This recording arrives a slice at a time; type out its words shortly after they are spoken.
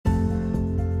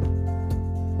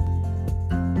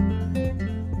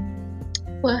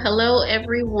Well, hello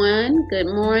everyone. Good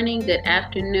morning, good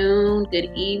afternoon,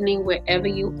 good evening, wherever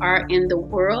you are in the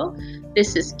world.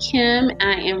 This is Kim.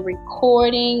 I am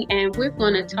recording, and we're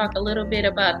going to talk a little bit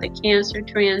about the Cancer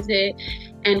transit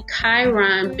and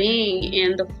Chiron being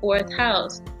in the fourth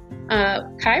house.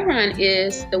 Chiron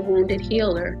is the wounded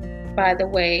healer, by the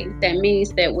way. That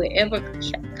means that wherever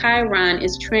Chiron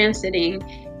is transiting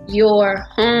your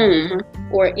home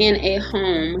or in a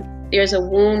home, there's a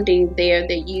wounding there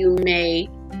that you may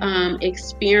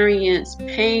experience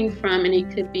pain from, and it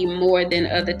could be more than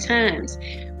other times.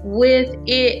 With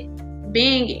it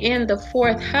being in the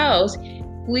fourth house,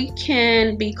 we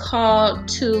can be called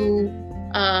to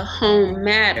home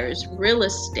matters, real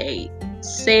estate,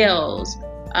 sales,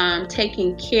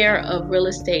 taking care of real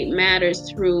estate matters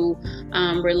through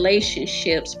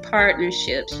relationships,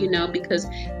 partnerships, because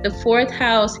the fourth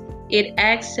house, it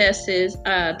accesses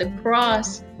the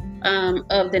cross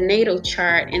of the natal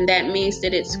chart, and that means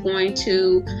that it's going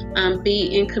to be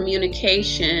in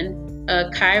communication.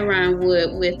 Chiron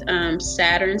would with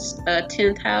Saturn's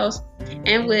 10th house,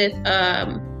 and with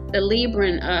the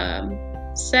Libran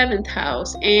 7th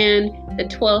house, and the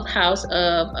 12th house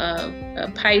of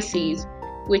Pisces,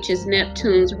 which is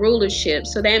Neptune's rulership.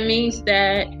 So that means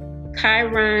that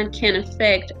Chiron can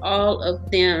affect all of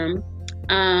them.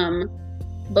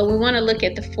 But we want to look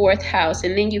at the fourth house,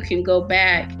 and then you can go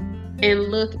back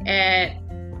and look at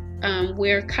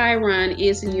where Chiron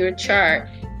is in your chart.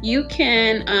 You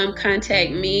can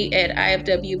contact me at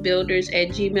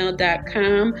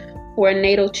ifwbuilders@gmail.com for a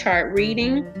natal chart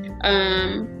reading.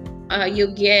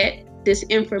 You'll get this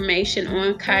information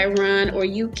on Chiron, or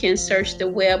you can search the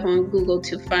web on Google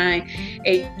to find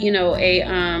a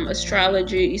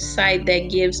astrology site that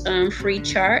gives free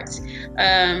charts,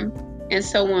 and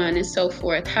so on and so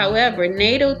forth. However,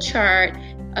 natal chart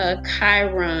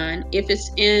Chiron, if it's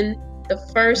in the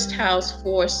first house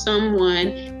for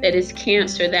someone that is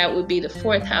Cancer, that would be the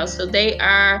fourth house. So they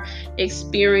are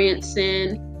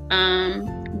experiencing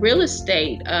real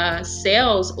estate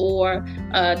sales, or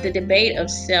the debate of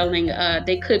selling.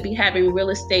 They could be having real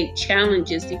estate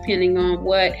challenges depending on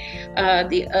what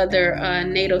the other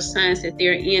natal signs that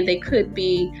they're in. They could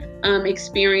be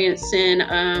experiencing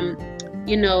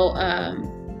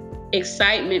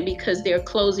excitement because they're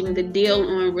closing the deal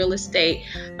on real estate.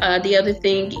 The other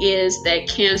thing is that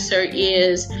Cancer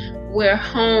is where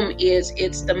home is.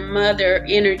 It's the mother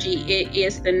energy. It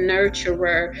is the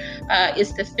nurturer.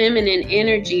 It's the feminine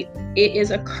energy. It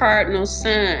is a cardinal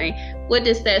sign. What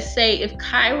does that say? If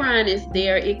Chiron is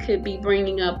there, it could be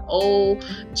bringing up old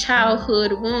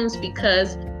childhood wounds,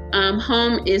 because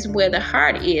home is where the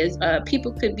heart is.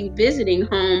 People could be visiting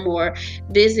home or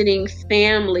visiting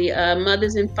family.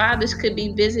 Mothers and fathers could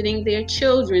be visiting their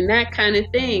children, that kind of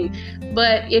thing.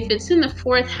 But if it's in the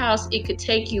fourth house, it could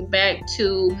take you back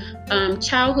to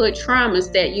childhood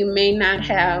traumas that you may not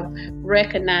have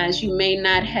recognized, you may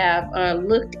not have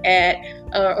looked at,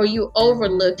 or you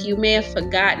overlooked, you may have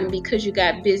forgotten because you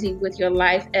got busy with your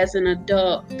life as an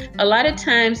adult. A lot of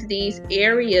times these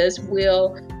areas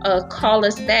will call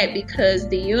us back because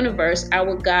the universe,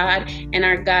 our God and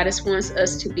our goddess, wants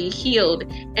us to be healed.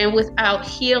 And without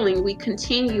healing, we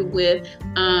continue with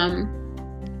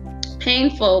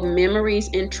painful memories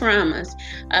and traumas.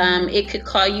 It could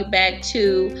call you back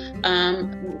to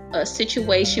a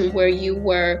situation where you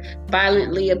were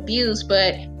violently abused,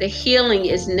 but the healing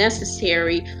is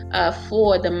necessary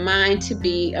for the mind to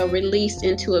be released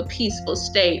into a peaceful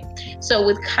state. So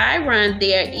with Chiron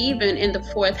there, even in the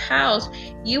fourth house,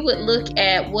 you would look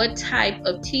at what type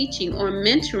of teaching or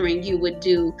mentoring you would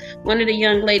do. One of the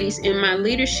young ladies in my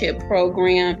leadership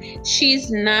program,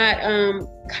 she's not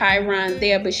Chiron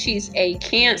there, but she's a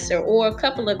Cancer, or a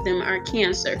couple of them are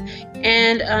Cancer.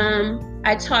 And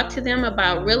I talked to them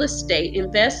about real estate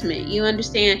investment. You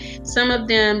understand, some of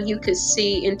them you could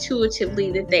see intuitively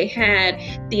that they had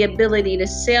the ability to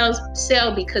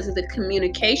sell because of the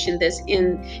communication that's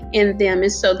in them.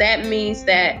 And so that means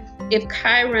that if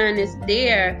Chiron is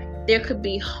there could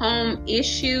be home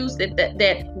issues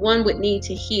that one would need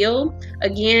to heal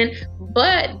again,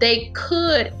 but they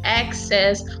could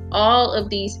access all of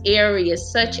these areas,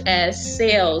 such as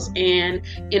sales and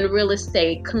in real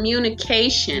estate,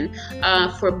 communication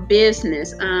for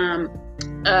business,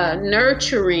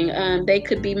 nurturing. They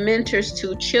could be mentors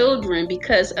to children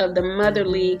because of the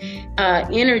motherly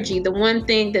energy. The one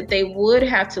thing that they would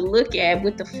have to look at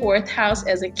with the fourth house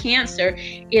as a Cancer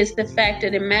is the fact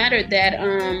of the matter that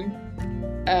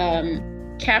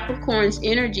Capricorn's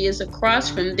energy is across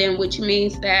from them, which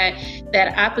means that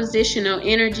oppositional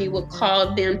energy will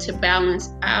call them to balance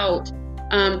out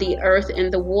the earth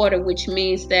and the water, which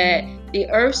means that the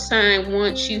earth sign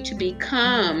wants you to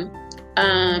become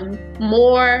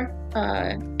more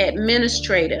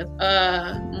administrative,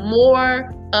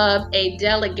 more of a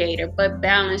delegator, but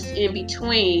balanced in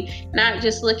between, not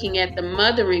just looking at the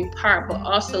mothering part, but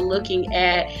also looking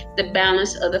at the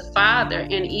balance of the father.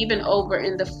 And even over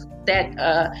in that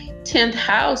 10th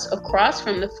house across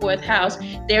from the 4th house,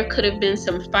 there could have been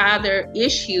some father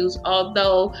issues.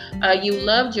 Although you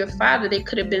loved your father, there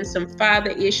could have been some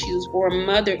father issues or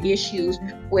mother issues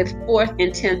with 4th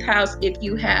and 10th house. If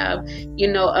you have,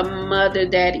 a mother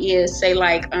that is, say,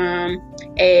 like a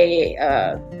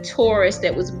Taurus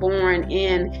that was born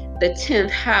in the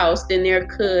 10th house, then there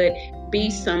could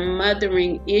be some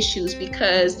mothering issues,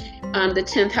 because the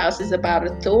 10th house is about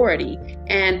authority,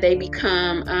 and they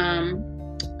become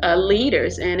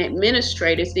leaders and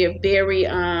administrators. They're very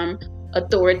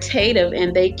authoritative,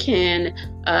 and they can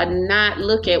not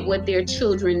look at what their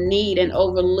children need and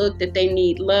overlook that they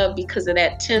need love because of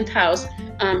that 10th house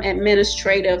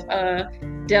administrative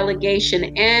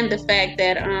delegation. And the fact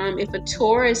that if a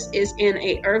Taurus is in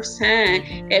a earth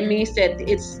sign, that means that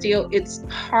it's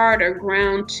harder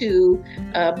ground to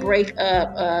break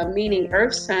up, meaning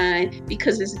earth sign,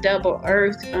 because it's double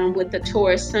earth, with the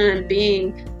Taurus sun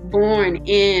being born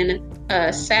in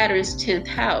Saturn's 10th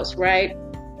house, right?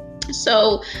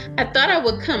 So I thought I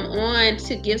would come on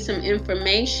to give some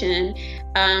information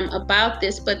about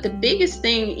this. But the biggest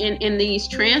thing in these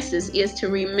trances is to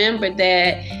remember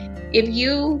that if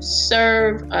you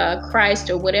serve Christ,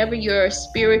 or whatever your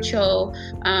spiritual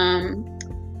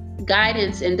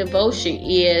guidance and devotion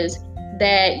is,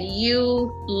 that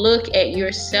you look at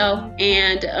yourself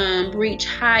and reach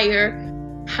higher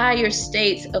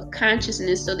states of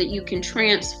consciousness, so that you can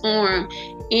transform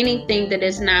anything that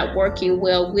is not working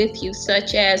well with you,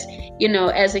 such as,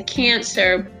 as a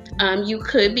Cancer, you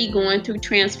could be going through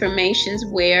transformations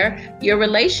where your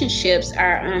relationships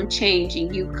are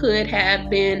changing. You could have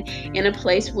been in a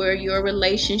place where your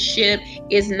relationship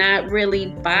is not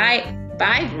really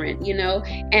vibrant,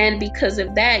 and because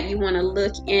of that, you want to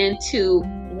look into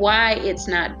why it's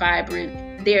not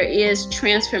vibrant. There is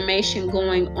transformation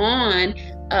going on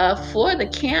for the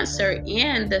Cancer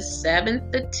in the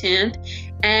 7th, the 10th,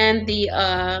 and the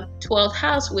 12th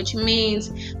house, which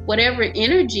means whatever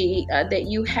energy that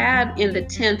you have in the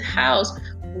 10th house,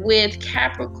 with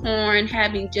Capricorn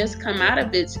having just come out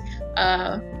of the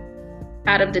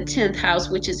 10th house,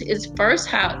 which is its first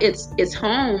house, its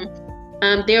home.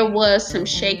 There was some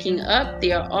shaking up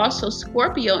there. Also,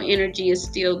 Scorpio energy is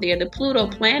still there. The Pluto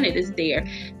planet is there.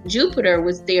 Jupiter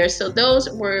was there. So those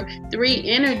were 3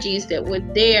 energies that were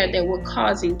there that were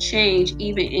causing change,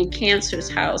 even in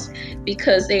Cancer's house,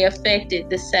 because they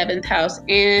affected the 7th house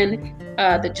and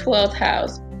the 12th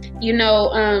house.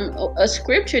 A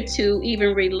scripture to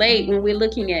even relate when we're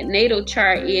looking at natal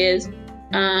chart is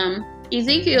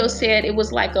Ezekiel said it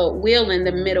was like a wheel in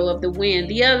the middle of the wind.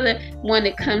 The other one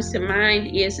that comes to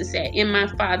mind is that in my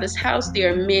Father's house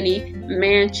there are many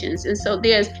mansions. And so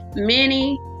there's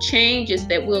many changes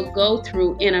that we'll go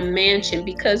through in a mansion,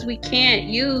 because we can't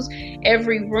use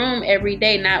every room every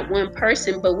day, not one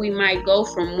person, but we might go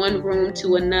from one room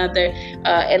to another,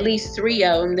 at least 3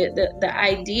 of them. The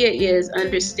idea is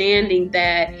understanding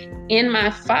that in my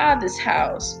Father's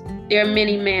house there are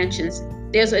many mansions.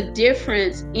 There's a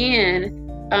difference in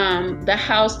the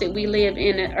house that we live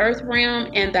in the earth realm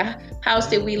and the house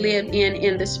that we live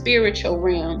in the spiritual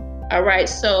realm. All right.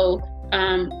 So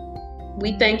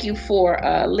we thank you for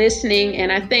listening,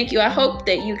 and I thank you. I hope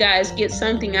that you guys get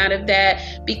something out of that,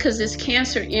 because this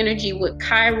Cancer energy with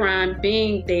Chiron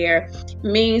being there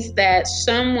means that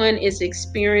someone is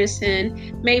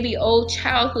experiencing maybe old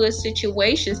childhood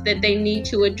situations that they need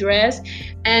to address.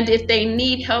 And if they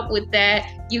need help with that,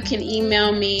 you can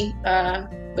email me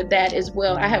for that as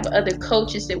well. I have other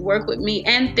coaches that work with me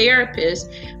and therapists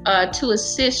to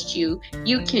assist you.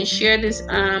 You can share this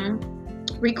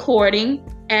recording,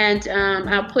 and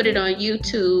I'll put it on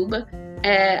YouTube.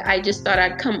 I just thought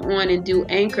I'd come on and do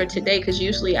Anchor today, because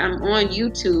usually I'm on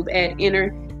YouTube at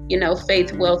Inner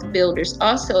Faith Wealth Builders.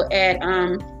 Also at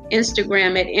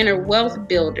Instagram at Inner Wealth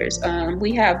Builders.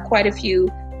 We have quite a few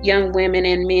young women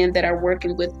and men that are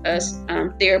working with us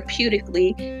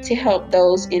therapeutically to help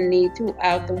those in need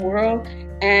throughout the world,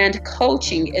 and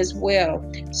coaching as well.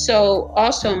 So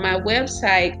also my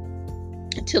website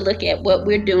to look at what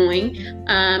we're doing,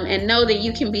 and know that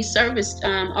you can be serviced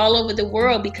all over the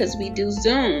world, because we do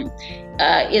Zoom,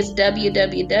 is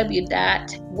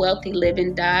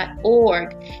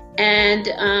www.wealthyliving.org. And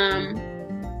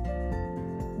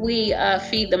we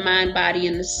feed the mind, body,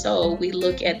 and the soul. We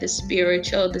look at the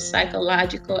spiritual, the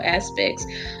psychological aspects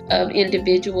of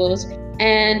individuals,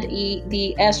 and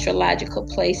the astrological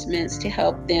placements to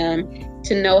help them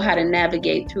to know how to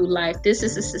navigate through life. This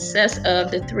is the success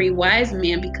of the three wise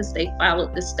men because they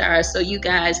followed the stars. So you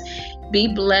guys be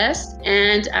blessed,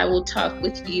 and I will talk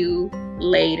with you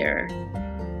later.